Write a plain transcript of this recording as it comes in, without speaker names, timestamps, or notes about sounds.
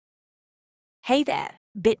Hey there,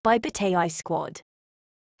 Bit by Bit AI Squad.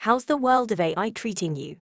 How's the world of AI treating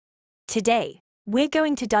you? Today, we're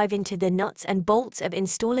going to dive into the nuts and bolts of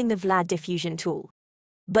installing the VLAD Diffusion tool.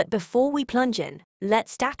 But before we plunge in,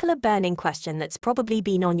 let's tackle a burning question that's probably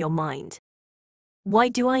been on your mind. Why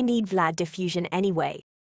do I need VLAD Diffusion anyway?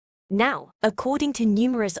 Now, according to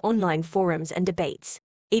numerous online forums and debates,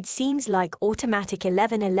 it seems like Automatic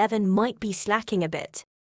 11.11 might be slacking a bit,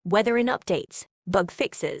 whether in updates, bug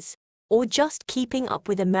fixes, or just keeping up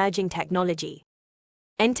with emerging technology.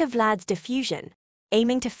 Enter VLAD's Diffusion,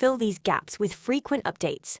 aiming to fill these gaps with frequent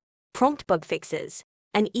updates, prompt bug fixes,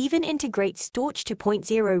 and even integrate Storch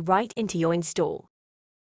 2.0 right into your install.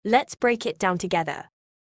 Let's break it down together.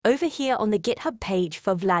 Over here on the GitHub page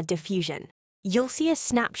for VLAD Diffusion, you'll see a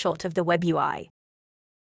snapshot of the web UI.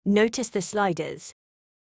 Notice the sliders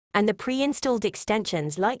and the pre-installed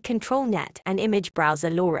extensions like ControlNet and Image Browser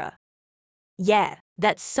LoRa. Yeah,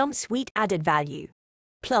 that's some sweet added value.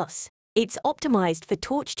 Plus, it's optimized for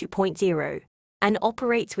Torch 2.0 and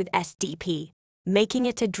operates with SDP, making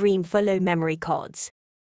it a dream for low memory cards.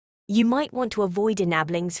 You might want to avoid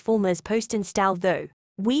enabling Sformer's post-install though.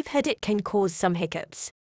 We've heard it can cause some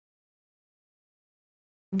hiccups.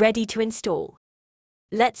 Ready to install?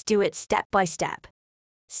 Let's do it step by step.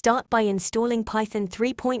 Start by installing Python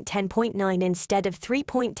 3.10.9 instead of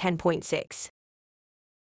 3.10.6.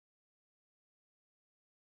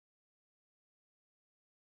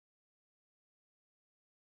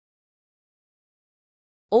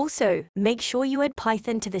 Also, make sure you add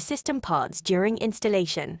Python to the system paths during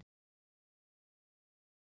installation.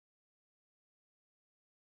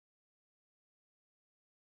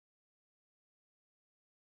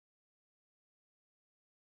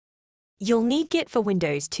 You'll need Git for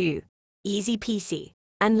Windows too, easy peasy.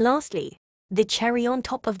 And lastly, the cherry on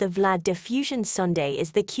top of the VLAD Diffusion sundae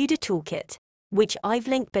is the CUDA toolkit, which I've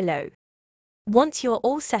linked below. Once you're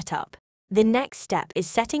all set up, the next step is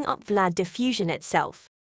setting up VLAD Diffusion itself.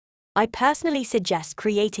 I personally suggest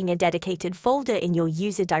creating a dedicated folder in your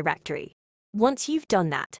user directory. Once you've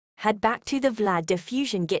done that, head back to the VLAD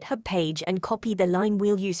Diffusion GitHub page and copy the line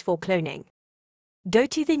we'll use for cloning. Go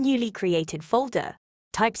to the newly created folder,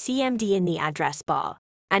 type cmd in the address bar,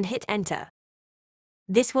 and hit enter.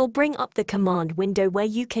 This will bring up the command window where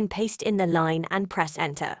you can paste in the line and press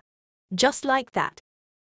enter. Just like that.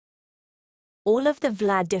 All of the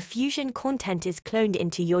VLAD Diffusion content is cloned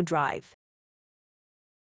into your drive.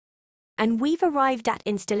 And we've arrived at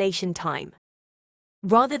installation time.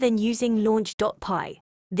 Rather than using launch.py,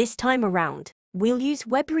 this time around, we'll use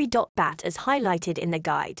webry.bat as highlighted in the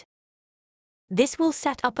guide. This will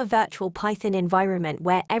set up a virtual Python environment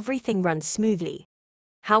where everything runs smoothly.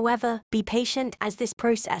 However, be patient as this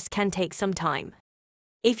process can take some time.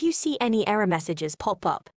 If you see any error messages pop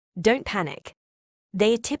up, don't panic.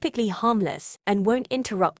 They are typically harmless and won't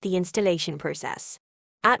interrupt the installation process.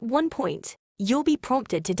 At one point, you'll be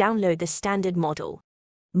prompted to download the standard model.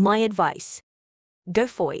 My advice: go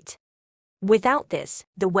for it. Without this,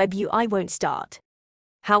 the web UI won't start.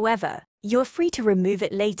 However, you're free to remove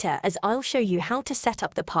it later as I'll show you how to set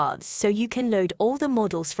up the paths so you can load all the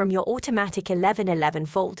models from your Automatic 11.11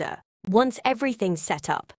 folder. Once everything's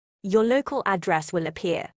set up, your local address will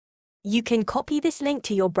appear. You can copy this link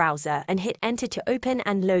to your browser and hit enter to open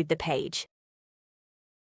and load the page.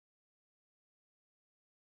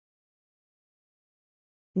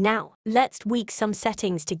 Now, let's tweak some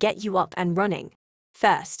settings to get you up and running.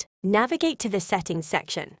 First, navigate to the settings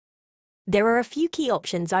section. There are a few key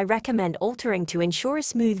options I recommend altering to ensure a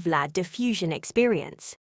smooth VLAD Diffusion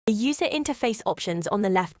experience. The user interface options on the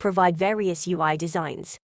left provide various UI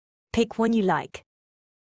designs. Pick one you like.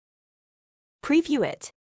 Preview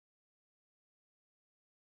it.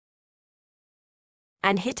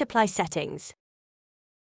 And hit Apply Settings.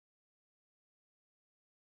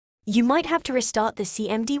 You might have to restart the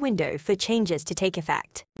CMD window for changes to take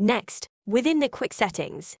effect. Next, within the quick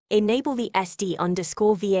settings, enable the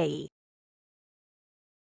SD_VAE.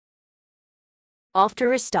 After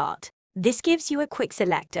restart, this gives you a quick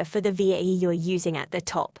selector for the VAE you're using at the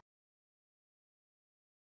top.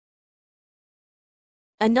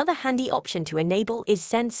 Another handy option to enable is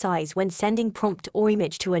send size when sending prompt or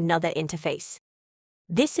image to another interface.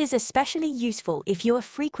 This is especially useful if you are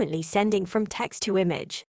frequently sending from text to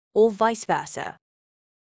image, or vice versa.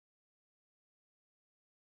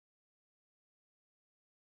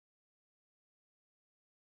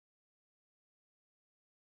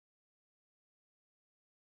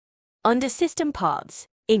 Under System Paths,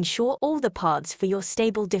 ensure all the paths for your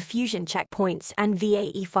stable diffusion checkpoints and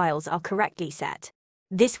VAE files are correctly set.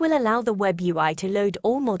 This will allow the web UI to load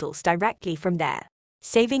all models directly from there,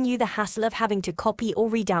 saving you the hassle of having to copy or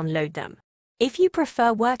re-download them. If you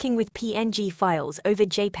prefer working with PNG files over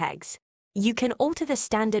JPEGs, you can alter the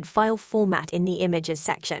standard file format in the Images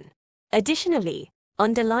section. Additionally,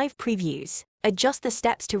 under Live Previews, adjust the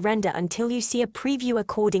steps to render until you see a preview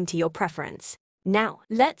according to your preference. Now,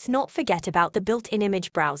 let's not forget about the built-in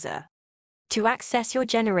image browser. To access your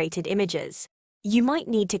generated images, you might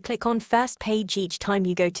need to click on First Page each time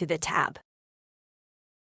you go to the tab.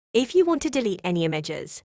 If you want to delete any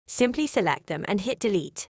images, simply select them and hit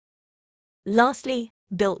Delete. Lastly,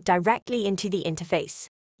 built directly into the interface,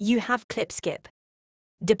 you have Clip Skip.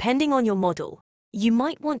 Depending on your model, you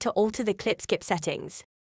might want to alter the Clip Skip settings.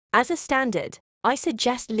 As a standard, I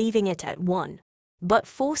suggest leaving it at 1. But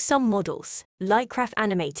for some models, like Craft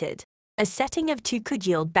Animated, a setting of 2 could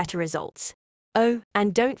yield better results. Oh,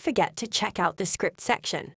 and don't forget to check out the script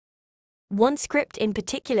section. One script in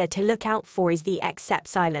particular to look out for is the Except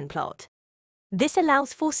Silent Plot. This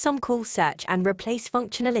allows for some cool search and replace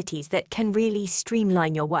functionalities that can really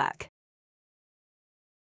streamline your work.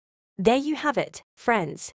 There you have it,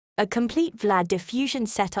 friends, a complete VLAD diffusion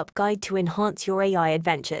setup guide to enhance your AI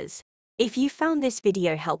adventures. If you found this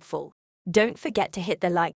video helpful, don't forget to hit the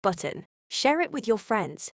like button, share it with your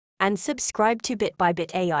friends, and subscribe to Bit by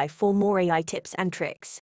Bit AI for more AI tips and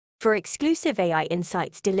tricks. For exclusive AI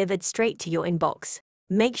insights delivered straight to your inbox,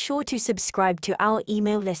 make sure to subscribe to our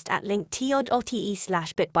email list at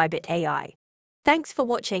linktr.ee/bitbybitai. Thanks for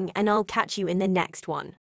watching, and I'll catch you in the next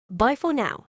one. Bye for now.